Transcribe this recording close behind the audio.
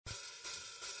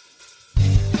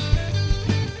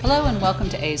Hello and welcome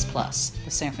to A's Plus,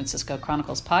 the San Francisco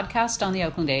Chronicles podcast on the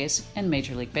Oakland A's and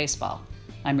Major League Baseball.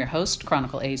 I'm your host,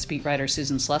 Chronicle A's beat writer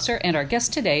Susan Slusser, and our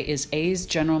guest today is A's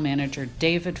general manager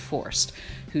David Forst,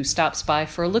 who stops by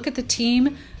for a look at the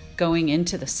team going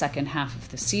into the second half of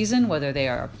the season, whether they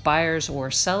are buyers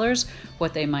or sellers,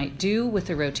 what they might do with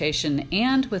the rotation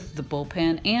and with the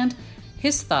bullpen, and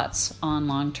his thoughts on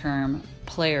long-term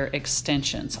player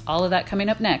extensions. All of that coming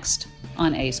up next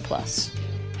on A's Plus.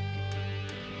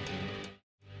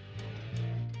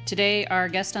 Today, our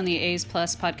guest on the A's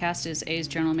Plus podcast is A's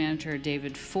general manager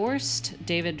David Forst.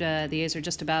 David, the A's are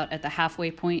just about at the halfway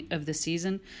point of the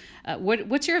season.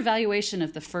 What's your evaluation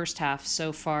of the first half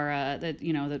so far?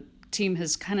 The team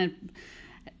has kind of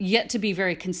yet to be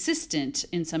very consistent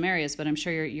in some areas, but I'm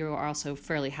sure you're also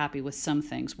fairly happy with some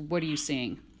things. What are you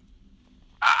seeing?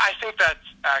 I think that's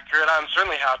accurate. I'm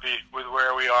certainly happy with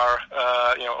where we are.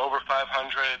 Over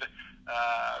 500.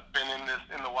 Been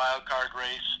in the wild card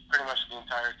race pretty much the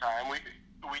entire time. We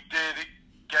did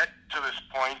get to this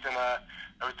point in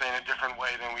a different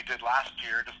way than we did last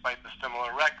year, despite the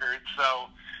similar record. So,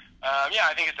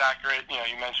 I think it's accurate.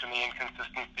 You mentioned the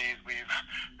inconsistencies. We've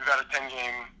got a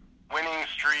 10-game winning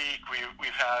streak.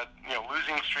 We've had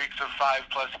losing streaks of 5+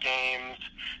 games.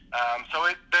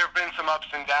 There have been some ups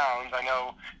and downs. I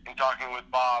know in talking with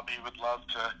Bob, he would love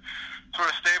to sort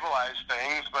of stabilize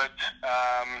things, but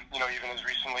even as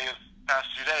recently as the past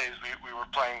 2 days, we were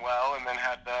playing well, and then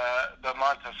had the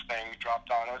Montes thing dropped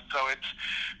on us. So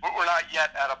we're not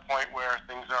yet at a point where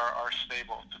things are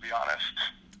stable, to be honest.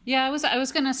 Yeah, I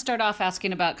was going to start off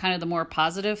asking about kind of the more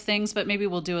positive things, but maybe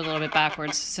we'll do a little bit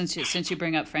backwards since you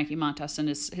bring up Frankie Montes and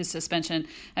his suspension.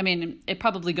 I mean, it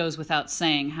probably goes without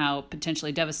saying how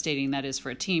potentially devastating that is for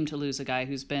a team to lose a guy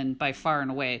who's been by far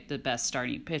and away the best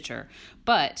starting pitcher.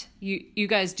 But you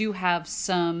guys do have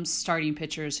some starting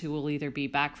pitchers who will either be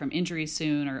back from injury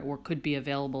soon or could be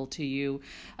available to you.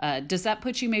 Does that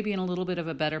put you maybe in a little bit of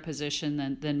a better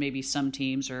position than maybe some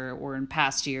teams or in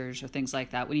past years or things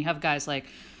like that? When you have guys like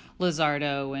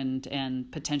Luzardo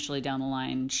and potentially down the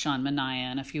line Sean Manaea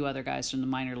and a few other guys from the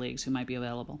minor leagues who might be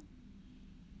available?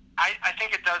 I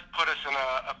think it does put us in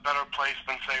a better place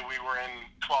than, say, we were in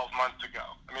 12 months ago.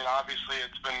 I mean, obviously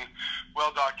it's been well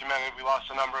documented. We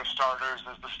lost a number of starters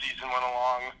as the season went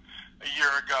along a year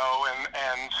ago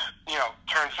and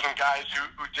turned some guys who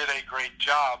did a great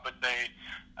job, but they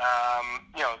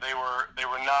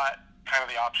were not kind of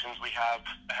the options we have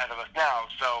ahead of us now.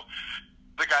 So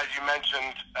the guys you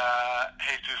mentioned,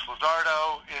 Jesus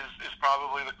Luzardo is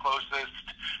probably the closest.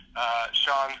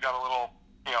 Sean's got a little,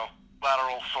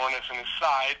 lateral soreness in his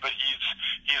side, but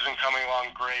he's been coming along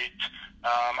great.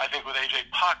 I think with AJ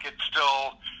Puck, it's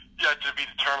still yet to be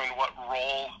determined what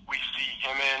role we see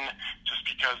him in, just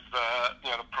because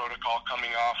the protocol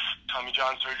coming off Tommy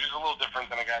John surgery is a little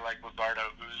different than a guy like Luzardo,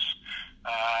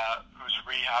 who's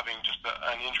rehabbing just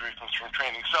an injury from spring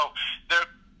training. So there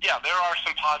are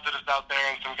some positives out there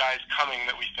and some guys coming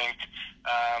that we think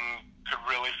could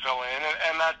really fill in.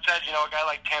 And that said, a guy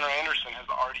like Tanner Anderson has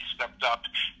already stepped up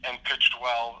and pitched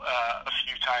well a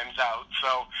few times out.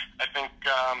 So I think,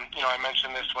 I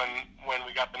mentioned this when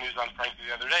we got the news on Frankie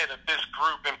the other day, that this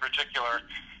group in particular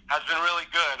has been really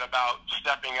good about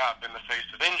stepping up in the face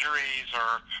of injuries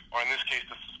or in this case,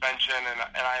 the suspension.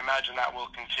 And I imagine that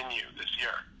will continue this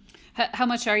year. How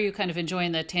much are you kind of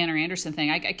enjoying the Tanner Anderson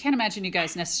thing? I can't imagine you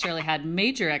guys necessarily had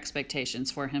major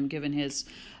expectations for him, given his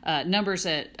numbers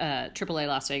at AAA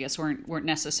Las Vegas weren't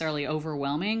necessarily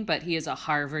overwhelming, but he is a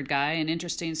Harvard guy, an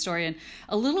interesting story, and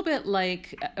a little bit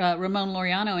like Ramon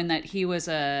Laureano in that he was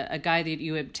a guy that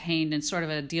you obtained in sort of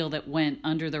a deal that went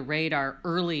under the radar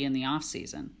early in the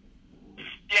offseason.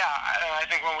 Yeah, I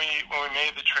think when we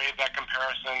made the trade, that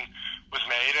comparison was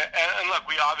made. And look,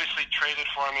 we obviously traded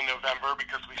for him in November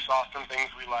because we saw some things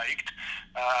we liked.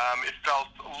 It felt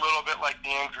a little bit like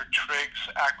the Andrew Triggs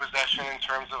acquisition in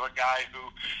terms of a guy who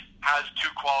has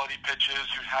two quality pitches,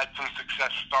 who had some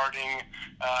success starting.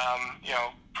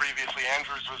 Previously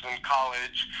Andrews was in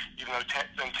college, even though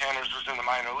Tanner's was in the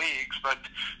minor leagues. But,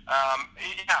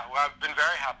 I've been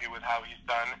very happy with how he's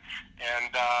done.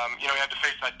 And, we had to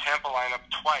face that Tampa lineup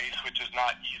twice, which is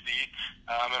not easy,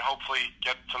 and hopefully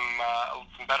get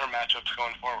some better matchups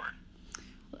going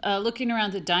forward. Looking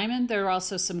around the diamond, there are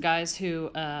also some guys who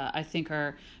I think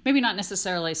are maybe not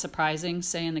necessarily surprising,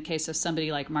 say in the case of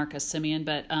somebody like Marcus Semien,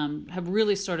 but have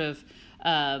really sort of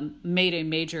made a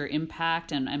major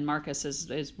impact, and Marcus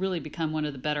has really become one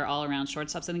of the better all-around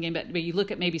shortstops in the game. But you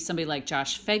look at maybe somebody like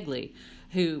Josh Phegley,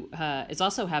 who is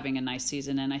also having a nice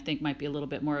season, and I think might be a little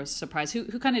bit more of a surprise.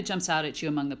 Who kind of jumps out at you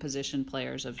among the position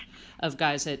players of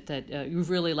guys that you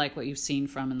really like what you've seen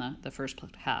from in the first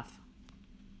half?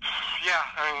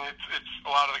 mean, it's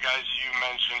a lot of the guys you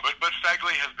mentioned, but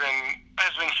Fegley has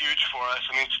been huge for us.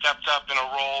 I mean, stepped up in a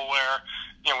role where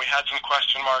we had some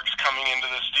question marks coming into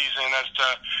the season as to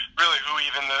really who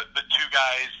even the two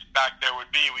guys back there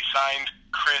would be. We signed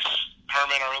Chris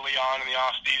Herman early on in the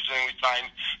off season. We signed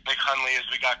Nick Hundley as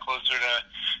we got closer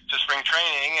to spring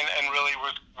training, and really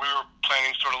we were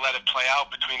planning to sort of let it play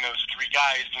out between those three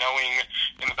guys, knowing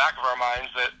in the back of our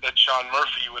minds that Sean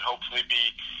Murphy would hopefully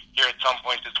be here at some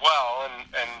point as well.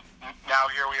 And now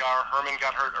here we are. Herman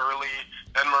got hurt early,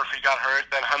 then Murphy got hurt,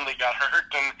 then Hundley got hurt,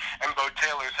 and Bo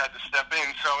Taylor's had to step in.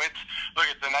 So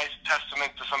it's a nice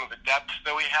testament to some of the depth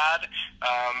that we had,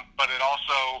 but it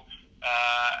also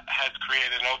has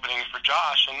created an opening for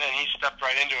Josh, and then he stepped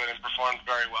right into it and performed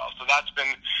very well. So that's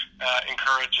been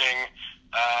encouraging.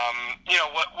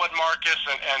 What Marcus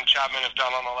and Chapman have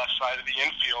done on the left side of the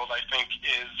infield, I think,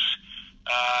 is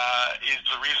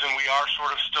the reason we are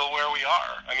sort of still where we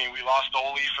are. I mean, we lost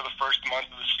Ole for the first month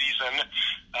of the season.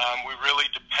 We really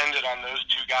depended on those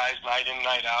two guys night in,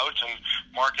 night out, and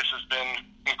Marcus has been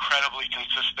incredibly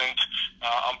consistent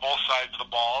on both sides of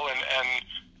the ball, and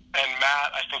Matt,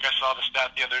 I think I saw the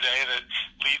stat the other day that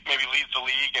maybe leads the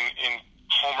league in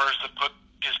homers that put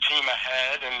his team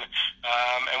ahead,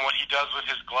 and what he does with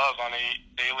his glove on a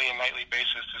daily and nightly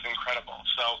basis is incredible.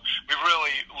 So we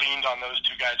really leaned on those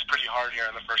two guys pretty hard here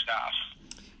in the first half.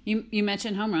 You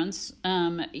mentioned home runs.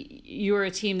 You're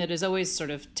a team that has always sort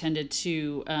of tended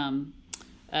to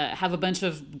have a bunch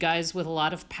of guys with a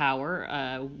lot of power.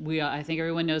 I think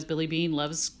everyone knows Billy Beane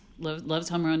loves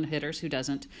home run hitters. Who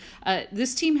doesn't?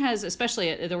 This team has,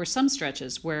 especially, there were some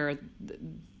stretches where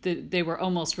they were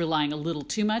almost relying a little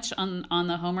too much on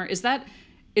the homer. Is that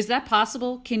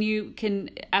possible? Can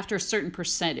after a certain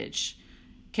percentage,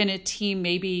 can a team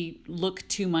maybe look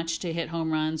too much to hit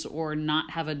home runs or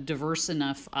not have a diverse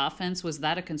enough offense? Was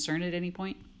that a concern at any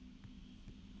point?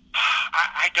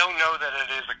 I don't know that it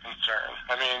is a concern.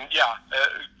 I mean, yeah.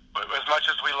 As much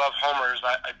as we love homers,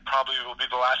 I probably will be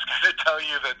the last guy to tell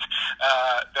you that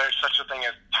there's such a thing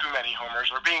as too many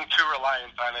homers or being too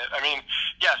reliant on it. I mean,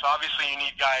 yes, obviously you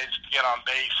need guys to get on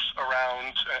base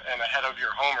around and ahead of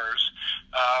your homers,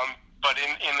 but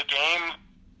in the game,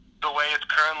 the way it's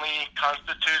currently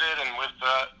constituted and with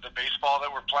the baseball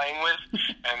that we're playing with,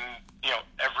 and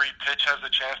every pitch has a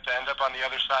chance to end up on the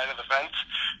other side of the fence,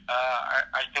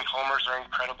 I think homers are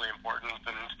incredibly important,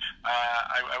 and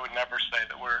I would never say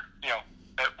that we're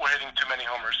hitting too many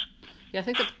homers. Yeah, I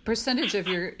think the percentage of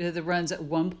the runs at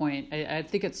one point, I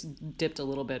think it's dipped a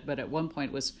little bit, but at one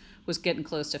point was getting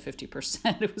close to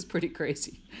 50%. It was pretty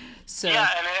crazy. So yeah,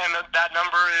 and that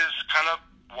number is kind of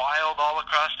wild all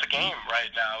across the game right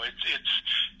now.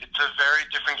 It's a very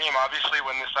different game. Obviously,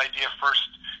 when this idea first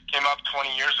came up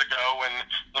 20 years ago, when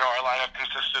our lineup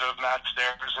consisted of Matt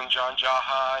Stairs and John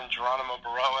Jaha and Geronimo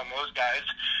Barroa and those guys,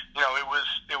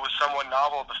 it was somewhat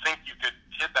novel to think you could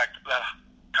hit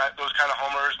those kind of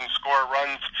homers and score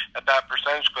runs at that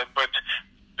percentage clip. But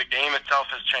the game itself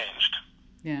has changed.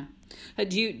 Yeah.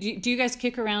 Do you guys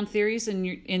kick around theories in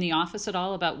the office at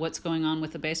all about what's going on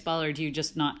with the baseball, or do you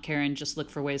just not care and just look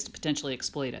for ways to potentially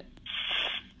exploit it?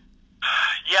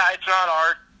 Yeah, it's not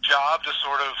our job to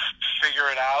sort of figure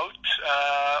it out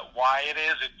why it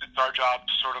is. It's our job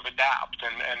to sort of adapt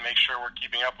and make sure we're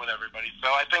keeping up with everybody. So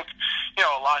I think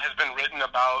a lot has been written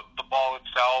about the ball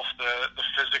itself, the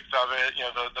physics of it,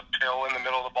 the pill in the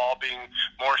middle of the ball being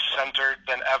more centered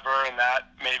than ever, and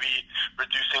that maybe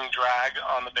reducing drag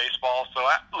on the baseball. So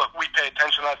look, we pay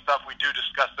attention to that stuff. We do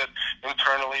discuss it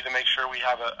internally to make sure we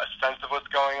have a sense of what's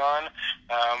going on.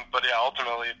 But yeah,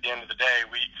 ultimately at the end of the day,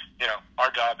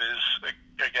 our job is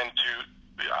again to,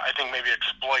 I think maybe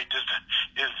exploit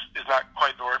is not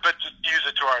quite the word, but just use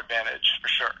it to our advantage for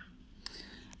sure.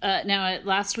 Now,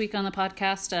 last week on the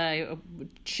podcast, I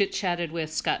chit-chatted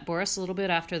with Scott Boras a little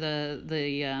bit after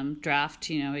the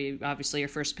draft. Obviously your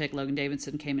first pick, Logan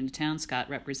Davidson, came into town. Scott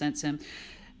represents him.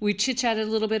 We chit-chatted a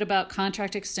little bit about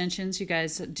contract extensions. You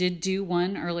guys did do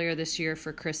one earlier this year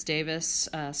for Chris Davis.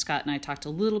 Scott and I talked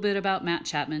a little bit about Matt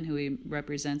Chapman, who he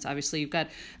represents. Obviously, you've got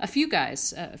a few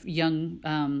guys,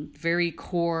 young, very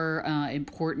core,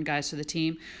 important guys for the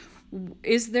team.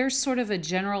 Is there sort of a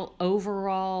general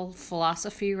overall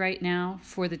philosophy right now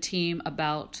for the team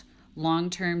about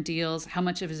long-term deals? How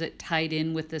much of it tied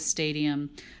in with the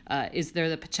stadium? Is there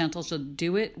the potential to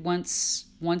do it once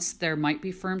there might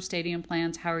be firm stadium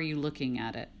plans? How are you looking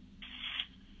at it?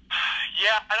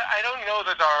 Yeah, I don't know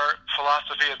that our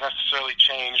philosophy has necessarily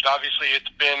changed. Obviously, it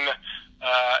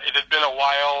had been a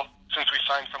while since we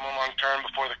signed someone long-term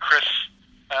before the Chris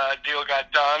deal got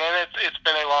done, and it's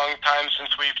been a long time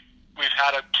since we've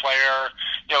had a player,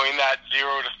 in that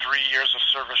 0 to 3 years of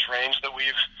service range that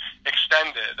we've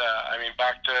extended.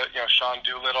 Back to Sean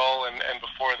Doolittle, and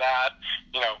before that,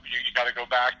 you got to go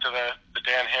back to the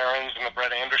Dan Herons and the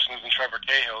Brett Andersons and Trevor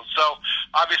Cahills. So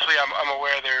obviously, I'm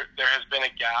aware there has been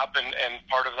a gap, and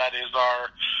part of that is our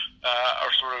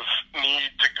sort of need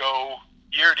to go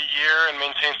year to year and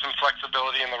maintain some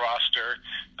flexibility in the roster.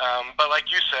 But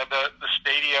like you said, the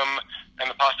stadium and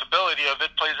the possibility of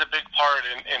it plays a big part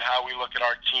in how we look at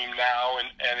our team now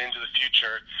and into the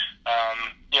future.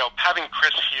 Having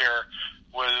Chris here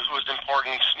was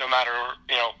important no matter,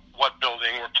 what building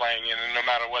we're playing in and no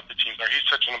matter what the teams are. He's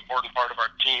such an important part of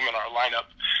our team and our lineup.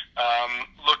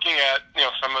 Looking at,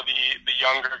 some of the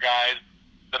younger guys,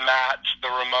 the Matts,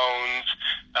 the Ramones,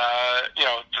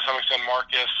 to some extent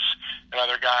Marcus and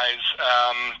other guys,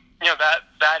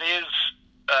 that is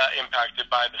impacted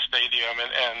by the stadium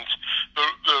and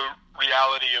the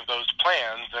reality of those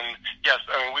plans. And yes,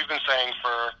 we've been saying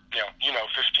for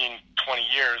 15, 20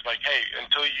 years, like, hey,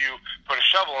 until you put a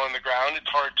shovel in the ground, it's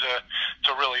hard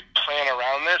to really plan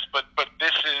around this. But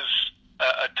this is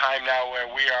a time now where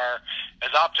we are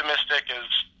as optimistic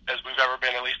as we've ever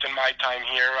been, at least in my time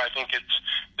here. I think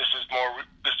this is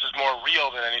more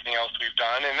real than anything else we've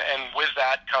done, and with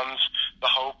that comes the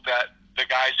hope that the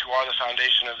guys who are the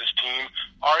foundation of this team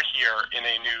are here in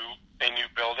a new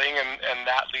building, and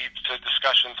that leads to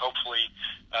discussions, hopefully,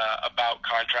 about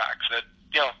contracts. That,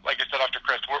 like I said after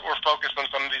Chris, we're focused on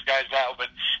some of these guys now, but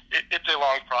it's a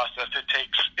long process. It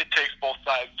takes both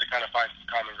sides to kind of find some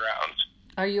common ground.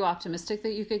 Are you optimistic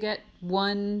that you could get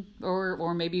one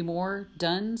or maybe more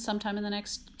done sometime in the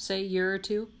next, say, year or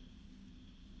two?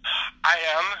 I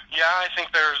am. Yeah, I think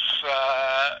there's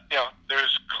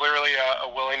clearly a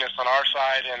willingness on our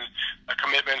side and a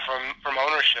commitment from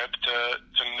ownership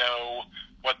to know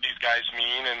what these guys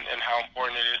mean and how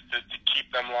important it is to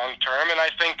keep them long term. And I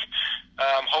think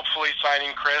hopefully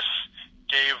signing Chris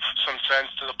gave some sense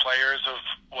to the players of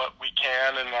what we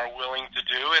can and are willing to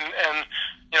do. And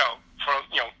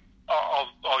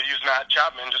I'll use Matt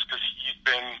Chapman just because he's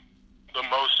been the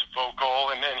most vocal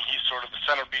and he's sort of the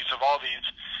centerpiece of all these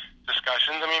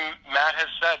discussions. Matt has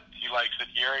said he likes it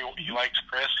here. He likes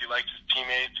Chris. He likes his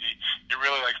teammates. He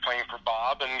really likes playing for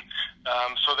Bob. And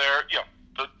so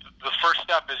the first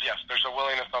step is, yes, there's a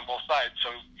willingness on both sides.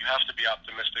 So you have to be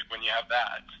optimistic when you have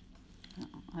that.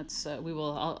 That's we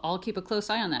will. I'll keep a close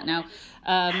eye on that. Now,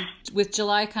 with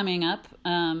July coming up,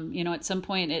 at some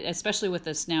point, especially with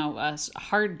this now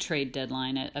hard trade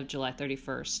deadline of July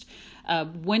 31st,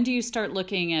 when do you start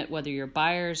looking at whether you're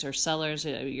buyers or sellers?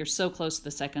 You're so close to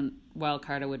the second wild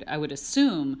card. I would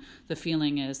assume the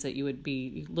feeling is that you would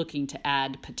be looking to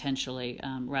add potentially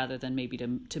rather than maybe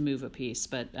to move a piece.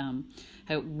 But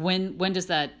when does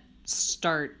that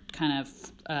start kind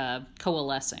of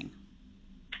coalescing?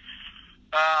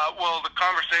 Well, the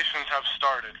conversations have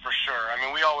started for sure.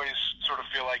 We always sort of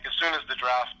feel like as soon as the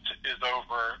draft is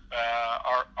over,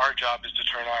 our job is to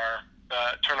turn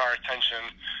our attention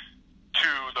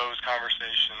to those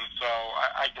conversations. So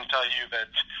I can tell you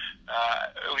that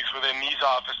at least within these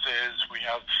offices, we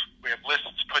have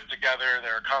lists put together.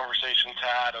 There are conversations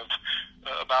had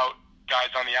about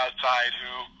guys on the outside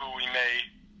who we may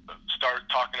start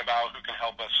talking about who can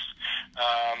help us.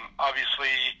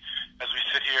 Obviously, as we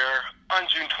sit here on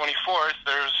June 24th,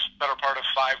 there's better part of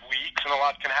 5 weeks, and a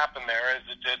lot can happen there, as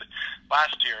it did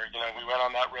last year. We went on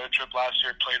that road trip last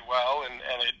year, played well, and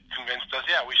it convinced us,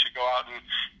 yeah, we should go out and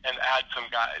add some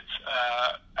guys.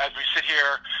 As we sit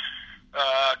here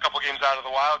a couple games out of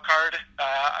the wild card,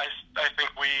 I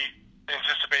think we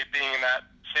anticipate being in that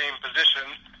same position,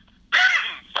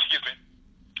 excuse me,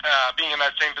 being in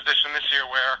that same position this year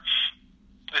where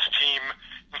this team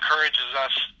encourages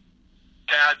us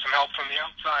to add some help from the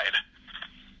outside.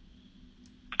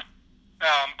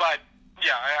 But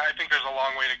yeah, I think there's a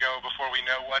long way to go before we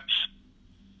know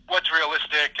what's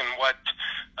realistic and what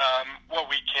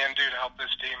we can do to help this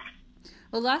team.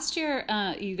 Well, last year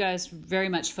you guys very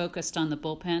much focused on the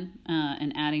bullpen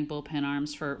and adding bullpen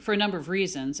arms for a number of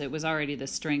reasons. It was already the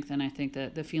strength, and I think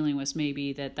that the feeling was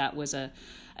maybe that was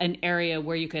an area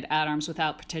where you could add arms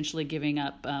without potentially giving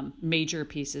up major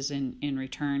pieces in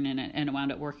return, and it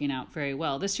wound up working out very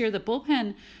well. This year, the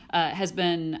bullpen has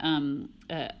been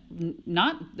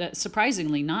not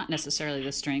surprisingly not necessarily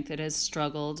the strength. It has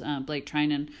struggled. Blake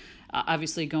Trinan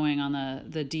obviously going on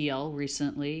the DL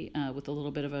recently with a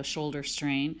little bit of a shoulder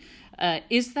strain.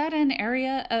 Is that an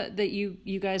area that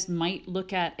you guys might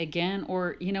look at again,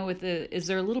 or is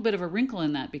there a little bit of a wrinkle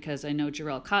in that, because I know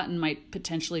Jarrell Cotton might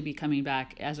potentially be coming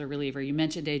back as a reliever. You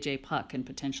mentioned AJ Puck and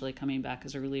potentially coming back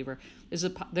as a reliever.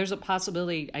 There's a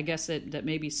possibility, I guess, that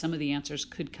maybe some of the answers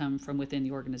could come from within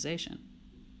the organization.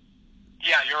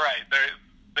 Yeah, you're right.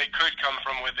 They could come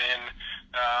from within.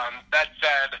 That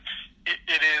said,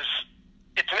 it is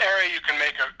it's an area you can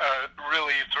make a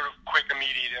really sort of quick,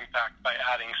 immediate impact by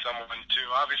adding someone to.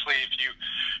 Obviously, if you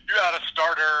add a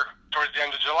starter towards the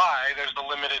end of July, there's the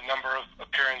limited number of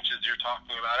appearances you're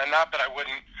talking about. And not that I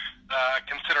wouldn't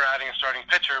consider adding a starting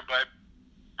pitcher, but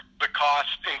the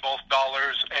cost in both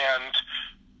dollars and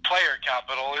player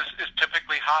capital is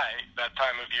typically high that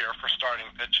time of year for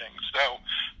starting pitching. So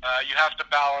you have to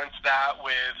balance that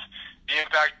with the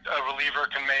impact a reliever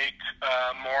can make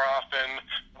more often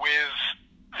with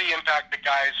the impact that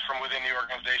guys from within the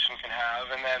organization can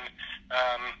have. And then,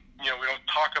 we don't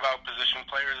talk about position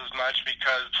players as much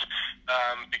because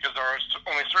there are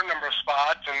only a certain number of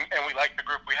spots, and we like the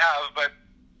group we have, but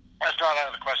that's not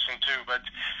out of the question too. But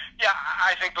yeah,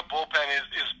 I think the bullpen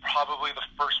is probably the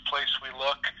first place we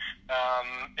look.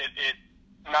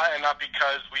 Not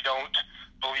because we don't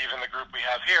believe in the group we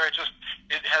have here. It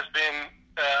has been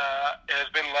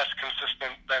less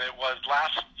consistent than it was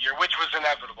last year, which was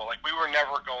inevitable. Like, we were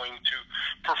never going to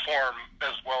perform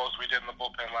as well as we did in the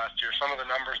bullpen last year. Some of the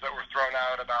numbers that were thrown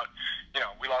out about,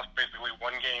 we lost basically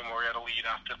one game where we had a lead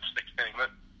after the sixth inning.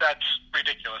 That's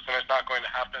ridiculous, and it's not going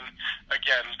to happen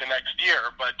again the next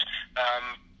year. But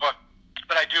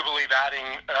I do believe adding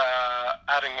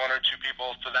one or two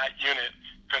people to that unit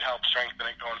could help strengthen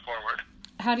it going forward.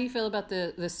 How do you feel about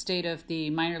the state of the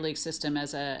minor league system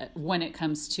when it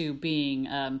comes to being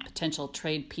potential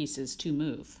trade pieces to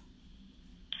move?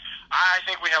 I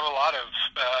think we have a lot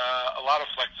of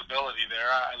flexibility there.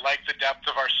 I like the depth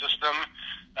of our system.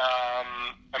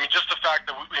 Just the fact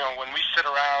that when we sit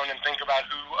around and think about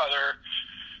who other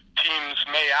teams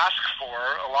may ask for,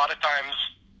 a lot of times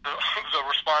the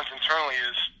response internally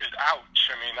is ouch.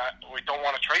 We don't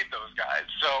want to trade those guys.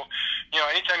 So,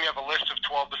 anytime you have a list of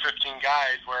 12 to 15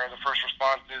 guys where the first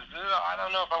response is, I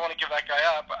don't know if I want to give that guy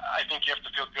up, I think you have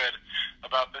to feel good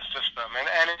about this system.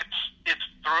 And it's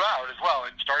throughout as well.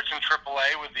 It starts in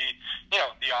AAA with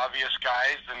the obvious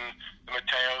guys and the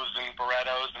Mateos and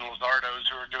Barretos and Luzardos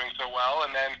who are doing so well.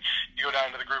 And then you go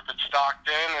down to the group at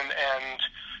Stockton and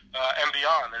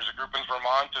beyond. There's a group in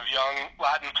Vermont of young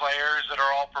Latin players that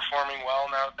are all performing well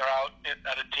now. They're out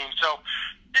at a team. So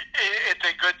it's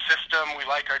a good system. We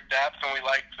like our depth, and we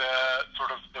like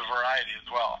the variety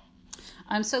as well.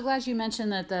 I'm so glad you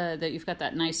mentioned that you've got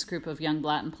that nice group of young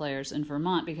Latin players in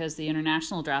Vermont, because the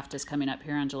international draft is coming up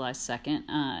here on July 2nd.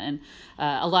 And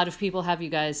a lot of people have you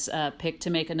guys picked to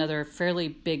make another fairly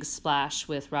big splash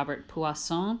with Robert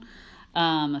Poisson,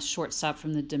 a shortstop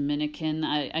from the Dominican.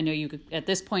 I know you at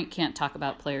this point can't talk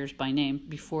about players by name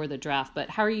before the draft, but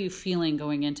how are you feeling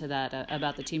going into that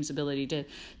about the team's ability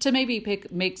to maybe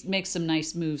make some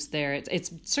nice moves there? It's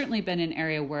certainly been an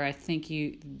area where I think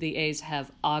the A's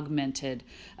have augmented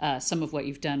some of what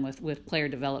you've done with player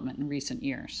development in recent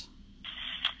years.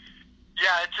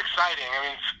 Yeah, it's exciting.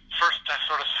 First I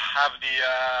sort of have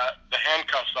the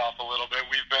handcuffs off a little bit.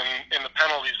 We've been in the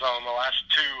penalty zone the last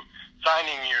two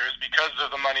signing years because of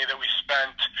the money that we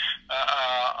spent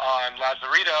on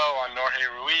Lazarito, on Jorge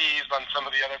Ruiz, on some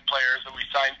of the other players that we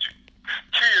signed 2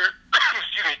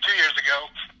 years ago.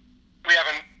 We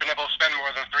haven't been able to spend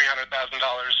more than $300,000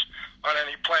 on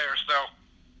any player. So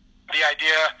the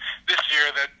idea this year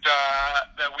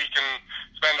that we can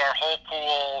spend our whole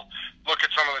pool, look at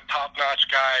some of the top-notch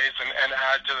guys, and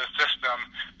add to the system,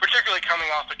 particularly coming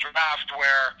off a draft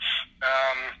where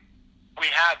we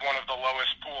had one of the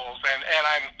lowest pools, and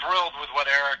I'm thrilled with what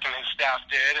Eric and his staff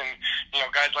did, and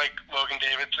guys like Logan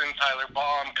Davidson, Tyler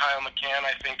Baum, Kyle McCann.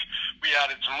 I think we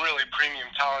added some really premium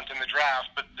talent in the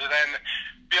draft, but to then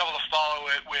be able to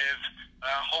follow it with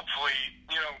hopefully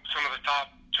some of the top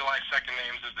July 2nd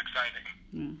names is exciting.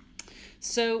 Mm.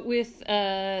 So with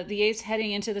the A's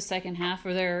heading into the second half,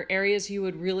 are there areas you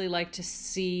would really like to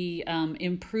see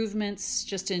improvements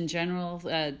just in general,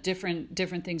 different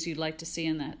things you'd like to see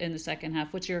in the second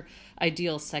half? What's your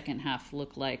ideal second half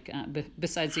look like,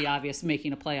 besides the obvious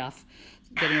getting a playoff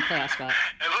spot?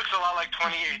 It looks a lot like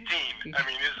 2018. Is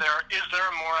there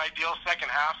a more ideal second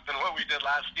half than what we did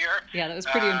last year? Yeah, that was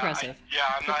pretty impressive.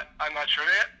 I'm not sure.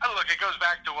 Look, it goes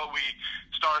back to what we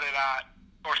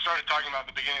started talking about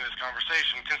at the beginning of this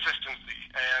conversation: consistency,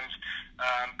 and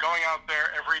going out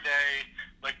there every day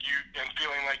and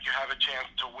feeling like you have a chance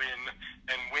to win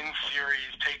series,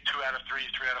 take 2 out of 3,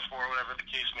 3 out of 4, whatever the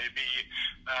case may be,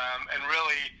 and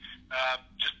really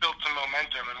just build some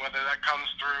momentum. And whether that comes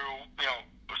through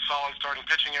solid starting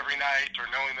pitching every night, or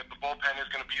knowing that the bullpen is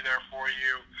going to be there for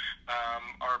you.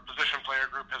 Our position player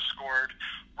group has scored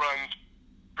runs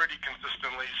pretty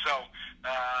consistently. So,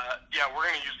 yeah, we're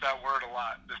going to use that word a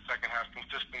lot this second half,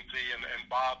 consistency. And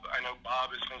Bob, I know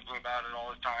Bob is thinking about it all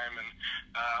the time. And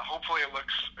hopefully it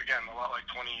looks, again, a lot like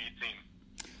 2018.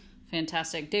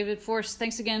 Fantastic. David Forst,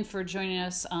 thanks again for joining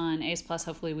us on A's Plus.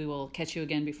 Hopefully we will catch you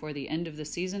again before the end of the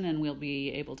season, and we'll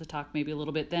be able to talk maybe a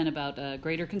little bit then about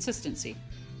greater consistency.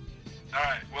 All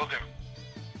right, will do.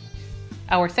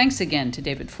 Our thanks again to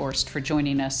David Forst for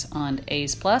joining us on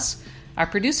A's Plus. Our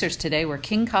producers today were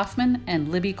King Kaufman and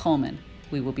Libby Coleman.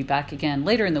 We will be back again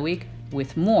later in the week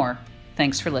with more.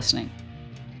 Thanks for listening.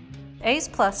 A's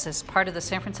Plus is part of the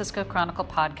San Francisco Chronicle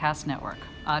Podcast Network.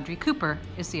 Audrey Cooper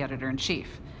is the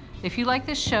editor-in-chief. If you like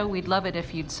this show, we'd love it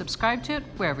if you'd subscribe to it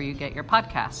wherever you get your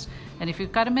podcasts. And if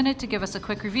you've got a minute to give us a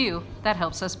quick review, that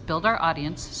helps us build our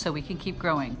audience so we can keep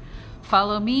growing.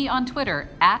 Follow me on Twitter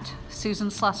 @Susan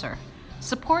Slusser.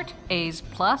 Support A's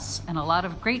Plus and a lot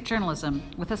of great journalism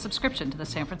with a subscription to the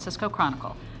San Francisco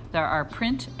Chronicle. There are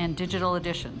print and digital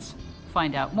editions.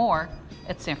 Find out more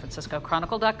at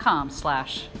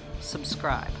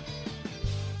sanfranciscochronicle.com/subscribe.